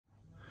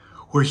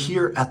We're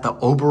here at the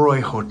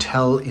Oberoi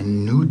Hotel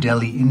in New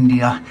Delhi,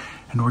 India,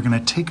 and we're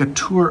going to take a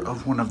tour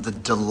of one of the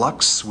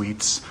deluxe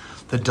suites.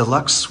 The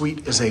deluxe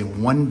suite is a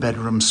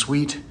one-bedroom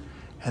suite,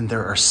 and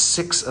there are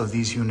 6 of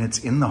these units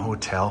in the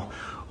hotel.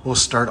 We'll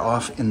start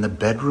off in the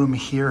bedroom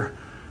here,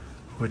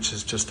 which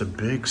is just a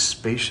big,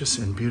 spacious,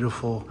 and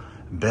beautiful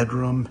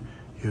bedroom.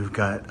 You've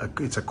got,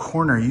 it's a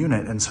corner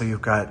unit, and so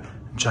you've got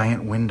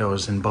giant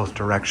windows in both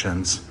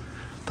directions.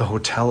 The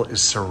hotel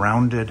is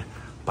surrounded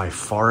by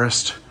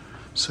forest,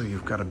 so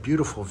you've got a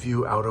beautiful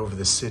view out over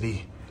the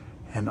city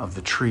and of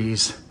the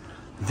trees.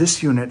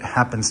 This unit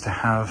happens to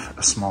have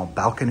a small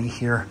balcony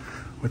here,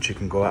 which you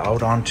can go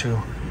out onto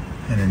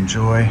and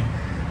enjoy.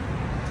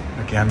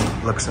 Again,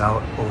 looks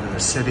out over the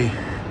city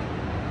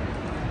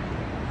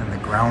and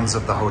the grounds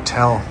of the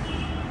hotel.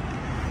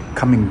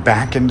 Coming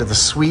back into the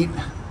suite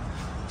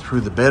through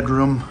the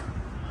bedroom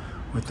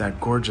with that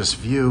gorgeous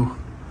view.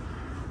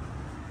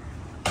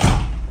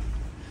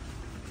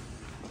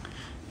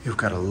 You've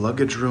got a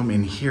luggage room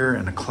in here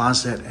and a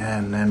closet,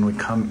 and then we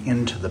come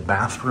into the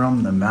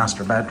bathroom, the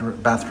master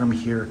bathroom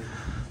here.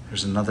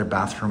 There's another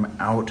bathroom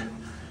out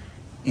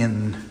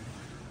in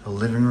the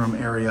living room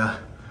area.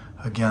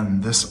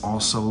 Again, this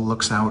also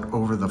looks out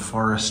over the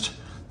forest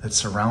that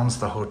surrounds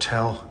the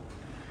hotel.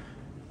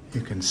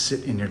 You can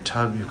sit in your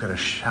tub. You've got a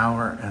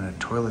shower and a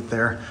toilet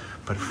there,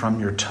 but from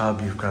your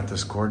tub, you've got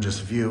this gorgeous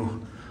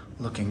view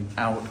looking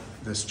out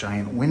this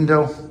giant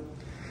window.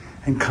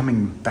 And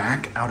coming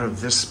back out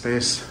of this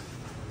space,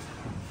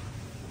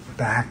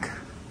 back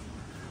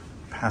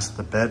past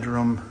the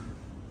bedroom,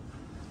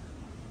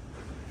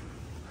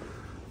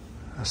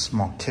 a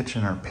small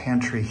kitchen or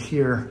pantry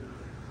here,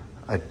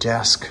 a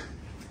desk,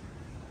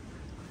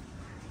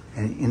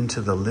 and into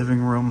the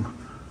living room,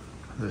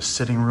 the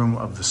sitting room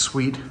of the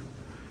suite,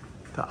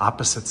 the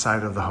opposite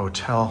side of the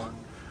hotel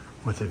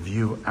with a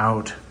view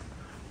out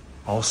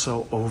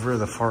also over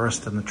the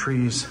forest and the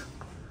trees.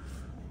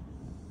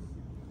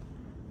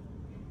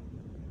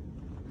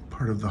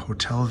 Part of the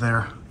hotel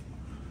there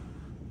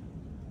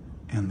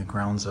and the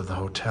grounds of the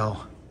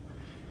hotel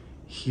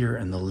here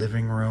in the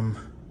living room,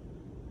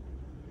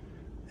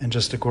 and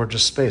just a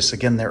gorgeous space.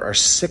 Again, there are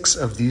 6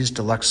 of these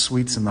deluxe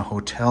suites in the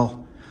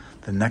hotel.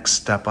 The next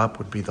step up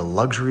would be the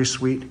luxury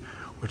suite,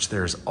 which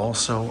there's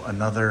also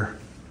another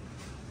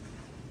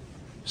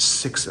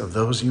 6 of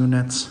those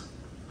units.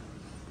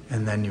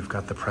 And then you've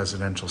got the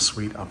presidential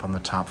suite up on the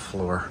top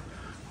floor,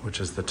 which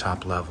is the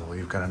top level.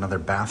 You've got another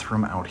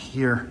bathroom out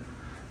here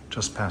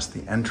just past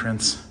the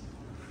entrance.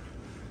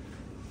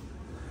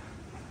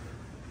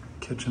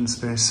 Kitchen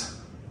space.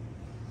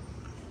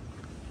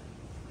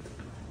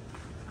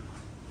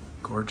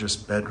 Gorgeous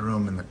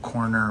bedroom in the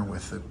corner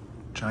with the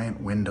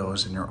giant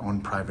windows and your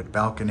own private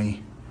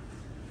balcony.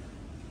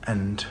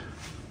 And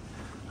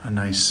a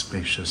nice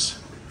spacious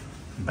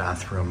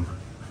bathroom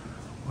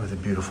with a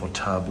beautiful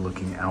tub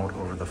looking out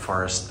over the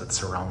forest that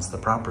surrounds the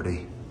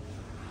property.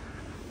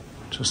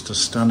 Just a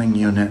stunning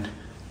unit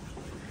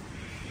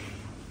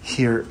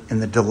here in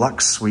the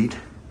deluxe suite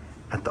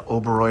at the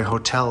Oberoi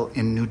Hotel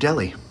in New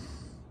Delhi.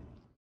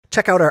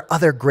 Check out our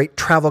other great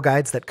travel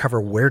guides that cover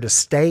where to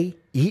stay,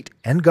 eat,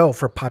 and go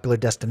for popular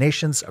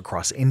destinations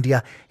across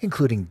India,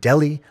 including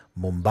Delhi,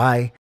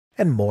 Mumbai,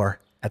 and more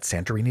at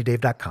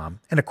santorinidave.com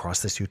and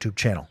across this YouTube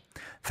channel.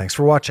 Thanks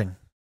for watching.